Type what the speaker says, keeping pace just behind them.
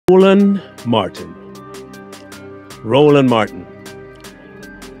Roland Martin. Roland Martin.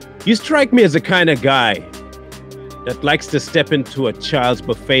 You strike me as the kind of guy that likes to step into a child's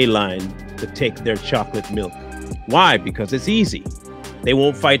buffet line to take their chocolate milk. Why? Because it's easy. They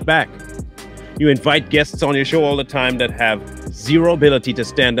won't fight back. You invite guests on your show all the time that have zero ability to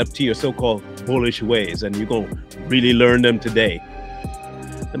stand up to your so-called bullish ways, and you're going to really learn them today.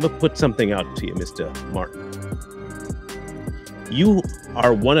 Let me put something out to you, Mr. Martin. You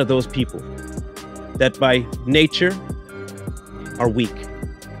are one of those people that by nature are weak.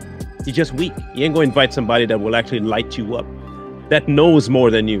 You're just weak. You ain't going to invite somebody that will actually light you up, that knows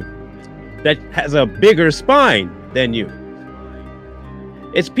more than you, that has a bigger spine than you.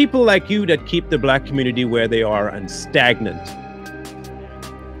 It's people like you that keep the black community where they are and stagnant.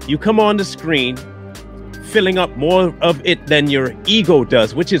 You come on the screen filling up more of it than your ego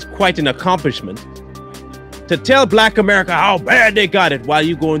does, which is quite an accomplishment, to tell black America how bad they got it while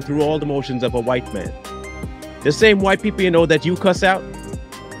you're going through all the motions of a white man. The same white people you know that you cuss out.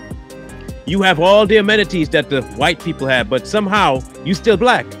 You have all the amenities that the white people have, but somehow you still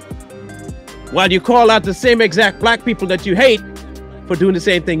black. While you call out the same exact black people that you hate for doing the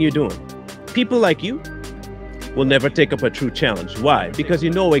same thing you're doing. People like you will never take up a true challenge. Why? Because you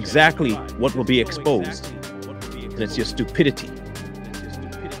know exactly what will be exposed. And it's your stupidity.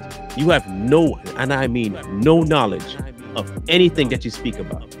 You have no, and I mean no, knowledge of anything that you speak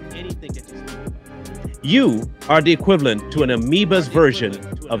about. You are the equivalent to an amoeba's version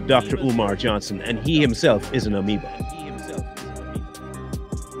of Dr. Umar Johnson, and he himself is an amoeba.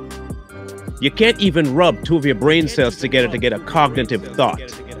 You can't even rub two of your brain cells together to get a cognitive thought.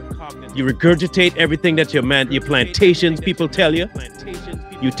 You regurgitate everything that your plantations people tell you.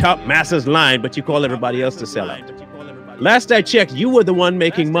 You top masses line, but you call everybody else to sell out. Last I checked, you were the one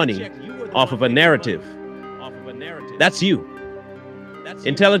making money off of a narrative. That's you.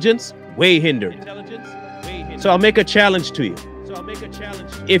 Intelligence, way hindered. So I'll make a challenge to you.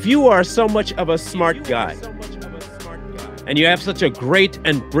 If you are so much of a smart guy, and you have such a great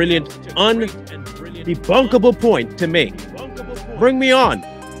and brilliant, undebunkable point to make, bring me on.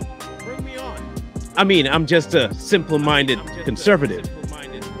 I mean, I'm just a simple-minded conservative.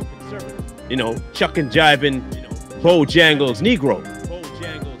 You know, chuck and jiving, Bojangles Negro.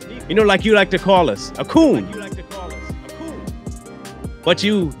 You know, like you like to call us, a coon. But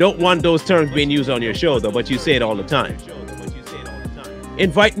you don't want those terms being used on your show, though, but you say it all the time.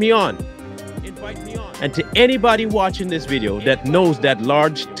 Invite me on. And to anybody watching this video that knows that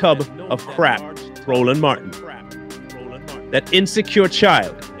large tub of crap, Roland Martin, that insecure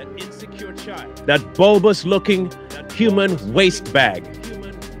child, that bulbous-looking human waste bag,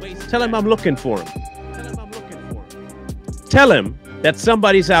 tell him I'm looking for him. Tell him that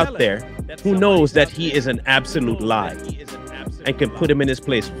somebody's out there who knows that he is an absolute lie and can put him in his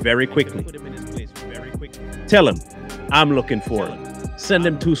place very quickly. Tell him I'm looking for him. Send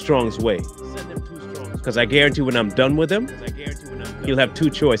him Too Strong's way. Because I guarantee when I'm done with him, he'll have two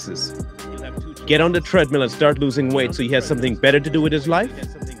choices. Get on the treadmill and start losing weight so he has something better to do with his life,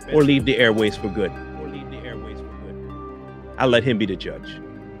 or leave the airways for good. I'll let him be the judge.